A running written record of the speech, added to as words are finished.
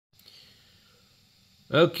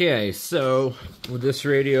Okay, so with this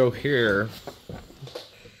radio here,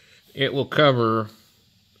 it will cover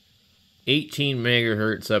 18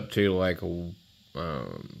 megahertz up to like 1.3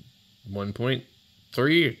 or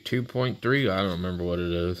 2.3. I don't remember what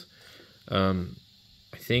it is. I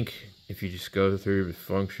think if you just go through the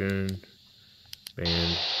function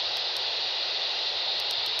band.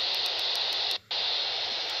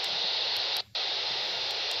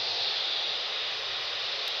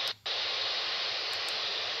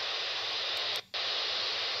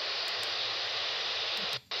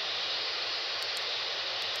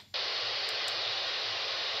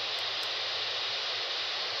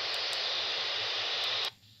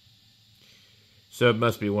 So it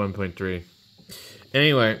must be 1.3.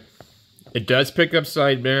 Anyway, it does pick up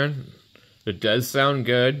sideband. It does sound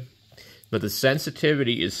good. But the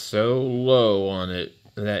sensitivity is so low on it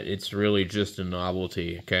that it's really just a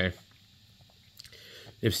novelty, okay?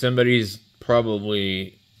 If somebody's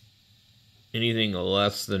probably anything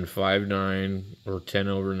less than 5.9 or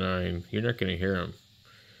 10/9, you're not going to hear them.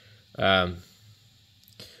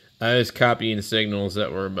 I was copying signals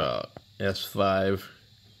that were about S5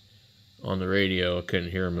 on the radio. I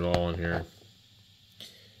couldn't hear them at all in here.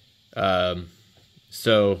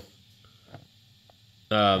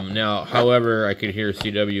 Now, however, I could hear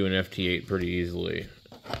CW and FT8 pretty easily.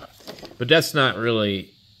 But that's not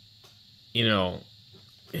really,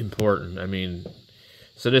 important. I mean,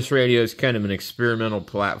 so this radio is kind of an experimental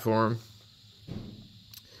platform.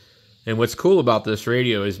 And what's cool about this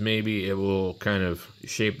radio is maybe it will kind of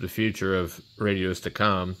shape the future of radios to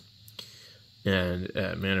come. And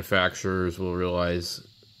manufacturers will realize,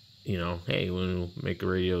 hey, we'll make a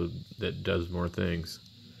radio that does more things.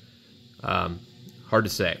 Hard to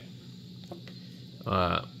say.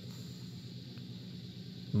 But,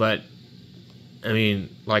 I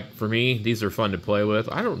mean, like for me, these are fun to play with.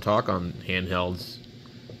 I don't talk on handhelds.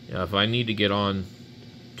 If I need to get on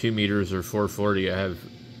 2 meters or 440, I have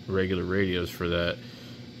regular radios for that.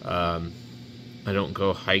 I don't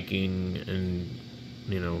go hiking and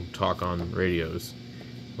talk on radios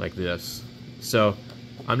like this. So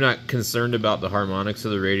I'm not concerned about the harmonics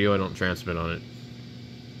of the radio. I don't transmit on it.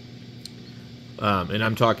 And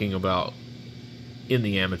I'm talking about in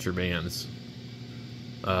the amateur bands.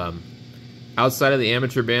 Outside of the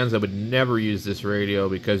amateur bands, I would never use this radio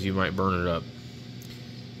because you might burn it up.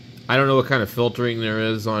 I don't know what kind of filtering there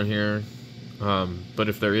is on here, but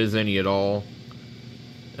if there is any at all,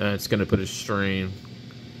 it's going to put a strain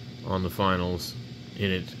on the finals in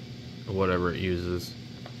it, or whatever it uses.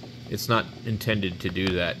 It's not intended to do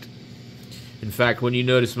that. In fact, when you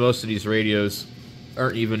notice most of these radios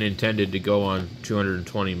aren't even intended to go on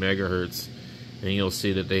 220 megahertz, and you'll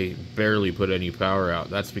see that they barely put any power out.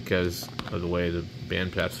 That's because of the way the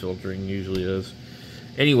bandpass filtering usually is.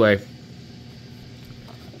 Anyway,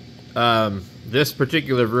 this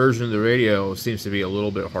particular version of the radio seems to be a little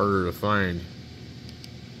bit harder to find.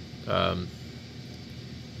 But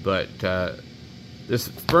this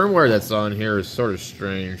firmware that's on here is sort of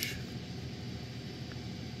strange.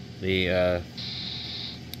 The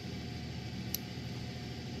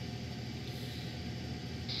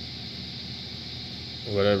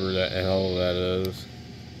whatever the hell that is.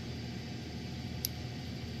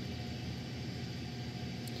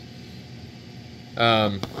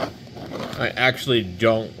 I actually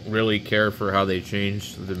don't really care for how they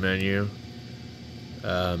changed the menu.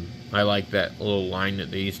 I like that little line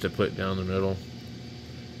that they used to put down the middle.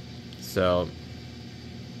 So,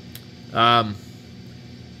 I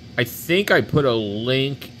think I put a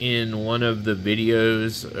link in one of the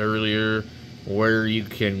videos earlier where you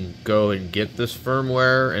can go and get this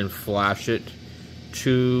firmware and flash it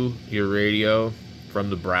to your radio from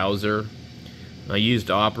the browser. I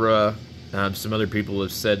used Opera. Some other people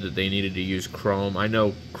have said that they needed to use Chrome. I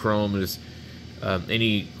know Chrome is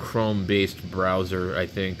any Chrome-based browser, I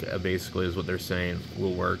think, basically is what they're saying,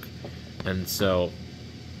 will work. And so,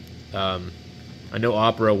 I know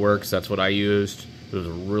Opera works. That's what I used. It was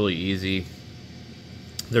really easy.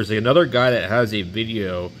 There's another guy that has a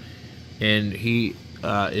video, and he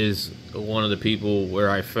is one of the people where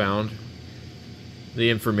I found the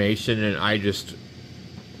information, and I just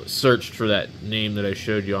searched for that name that I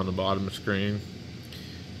showed you on the bottom of the screen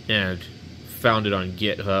and found it on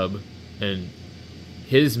GitHub. And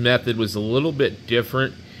his method was a little bit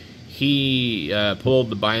different. He pulled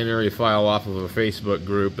the binary file off of a Facebook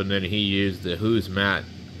group, and then he used the Who's Matt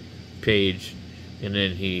page, and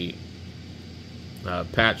then he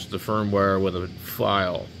patched the firmware with a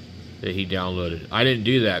file that he downloaded. I didn't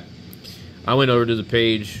do that. I went over to the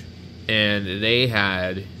page, and they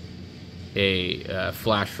had a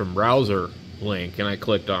flash from browser link, and I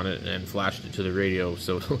clicked on it and flashed it to the radio.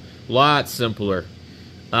 So a lot simpler.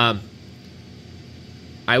 I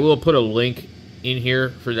will put a link in here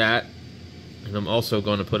for that, and I'm also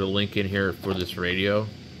going to put a link in here for this radio.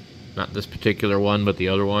 Not this particular one, but the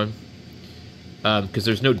other one. Because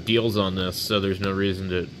there's no deals on this, so there's no reason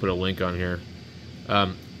to put a link on here.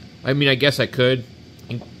 I mean, I guess I could,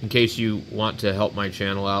 in case you want to help my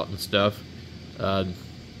channel out and stuff. And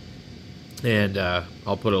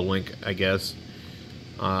I'll put a link, I guess.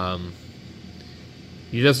 It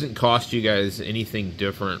doesn't cost you guys anything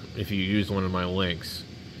different if you use one of my links.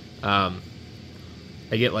 I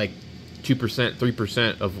get like 2%,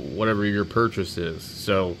 3% of whatever your purchase is.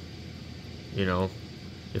 So, you know,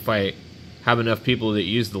 if I have enough people that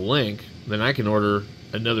use the link, then I can order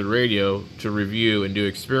another radio to review and do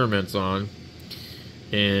experiments on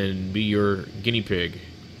and be your guinea pig.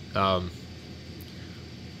 I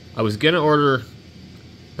was going to order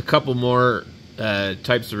a couple more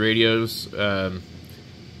types of radios.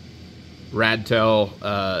 Radtel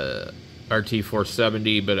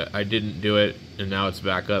RT470, but I didn't do it, and now it's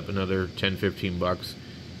back up another 10-15 bucks.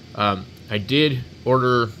 I did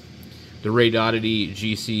order the Radioddity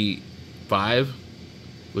GC5,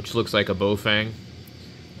 which looks like a Bofang.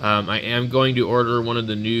 I am going to order one of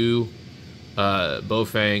the new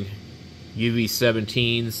Bofang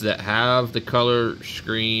UV17s that have the color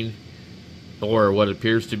screen, or what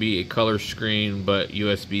appears to be a color screen but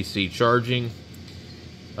USB-C charging,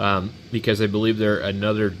 because I believe they're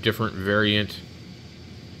another different variant.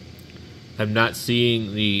 I'm not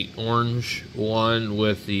seeing the orange one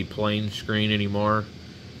with the plain screen anymore.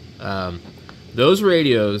 Those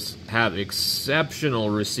radios have exceptional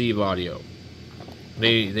receive audio.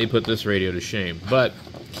 They put this radio to shame, but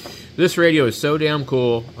this radio is so damn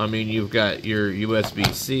cool. I mean, you've got your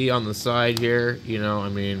USB-C on the side here, you know, I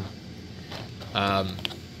mean,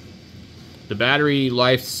 the battery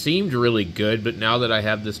life seemed really good, but now that I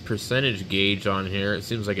have this percentage gauge on here, it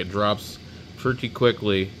seems like it drops pretty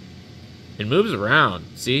quickly. It moves around,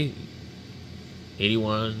 see?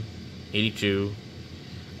 81, 82.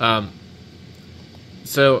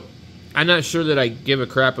 So, I'm not sure that I give a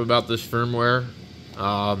crap about this firmware,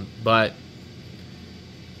 but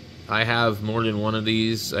I have more than one of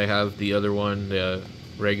these. I have the other one, the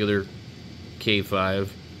regular K5.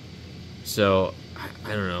 So, I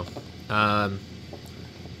don't know. I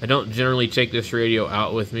don't generally take this radio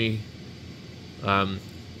out with me.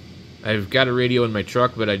 I've got a radio in my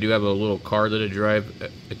truck, but I do have a little car that I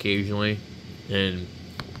drive occasionally. And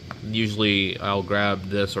usually I'll grab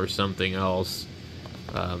this or something else.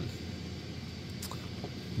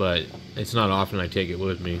 But it's not often I take it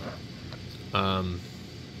with me. I'm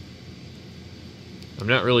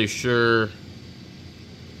not really sure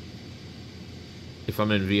if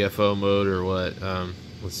I'm in VFO mode or what.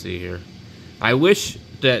 Let's see here. I wish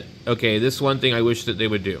that, okay, this one thing I wish that they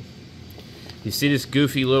would do. You see this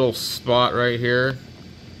goofy little spot right here?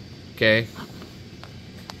 Okay.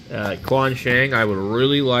 Quan Shang, I would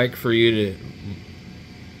really like for you to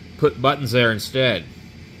put buttons there instead.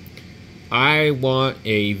 I want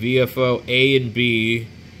a VFO A and B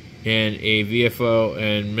and a VFO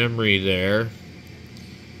and memory there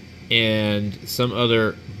and some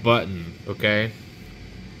other button, okay?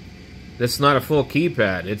 That's not a full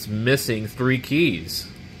keypad. It's missing 3 keys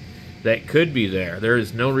that could be there. There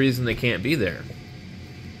is no reason they can't be there.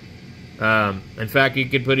 In fact, you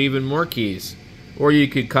could put even more keys. Or you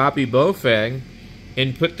could copy Bofang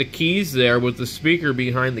and put the keys there with the speaker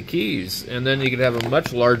behind the keys. And then you could have a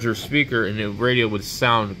much larger speaker and the radio would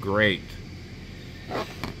sound great.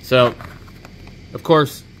 So, of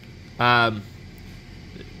course,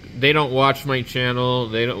 they don't watch my channel.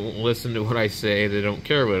 They don't listen to what I say. They don't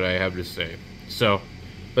care what I have to say. So,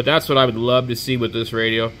 but that's what I would love to see with this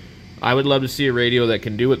radio. I would love to see a radio that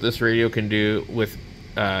can do what this radio can do with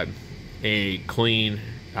a clean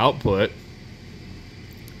output.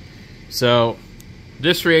 So,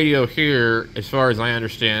 this radio here, as far as I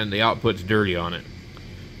understand, the output's dirty on it.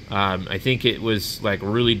 I think it was like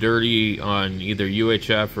really dirty on either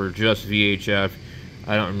UHF or just VHF.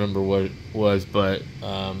 I don't remember what it was, but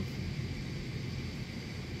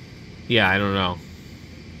yeah, I don't know.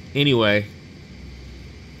 Anyway,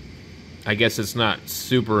 I guess it's not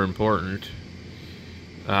super important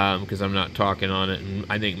because I'm not talking on it, and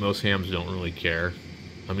I think most hams don't really care.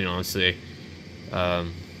 I mean, honestly. But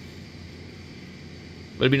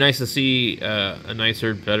it'd be nice to see a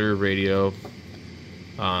nicer, better radio.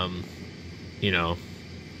 You know.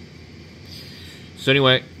 So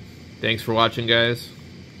anyway, thanks for watching, guys.